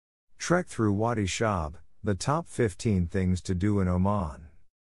Trek through Wadi Shab, the top 15 things to do in Oman.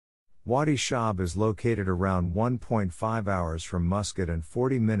 Wadi Shab is located around 1.5 hours from Muscat and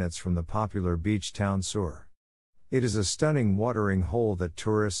 40 minutes from the popular beach town Sur. It is a stunning watering hole that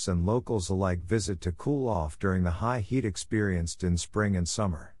tourists and locals alike visit to cool off during the high heat experienced in spring and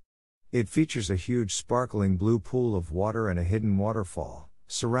summer. It features a huge sparkling blue pool of water and a hidden waterfall,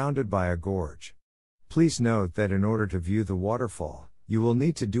 surrounded by a gorge. Please note that in order to view the waterfall, you will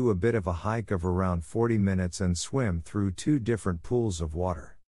need to do a bit of a hike of around 40 minutes and swim through 2 different pools of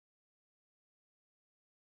water.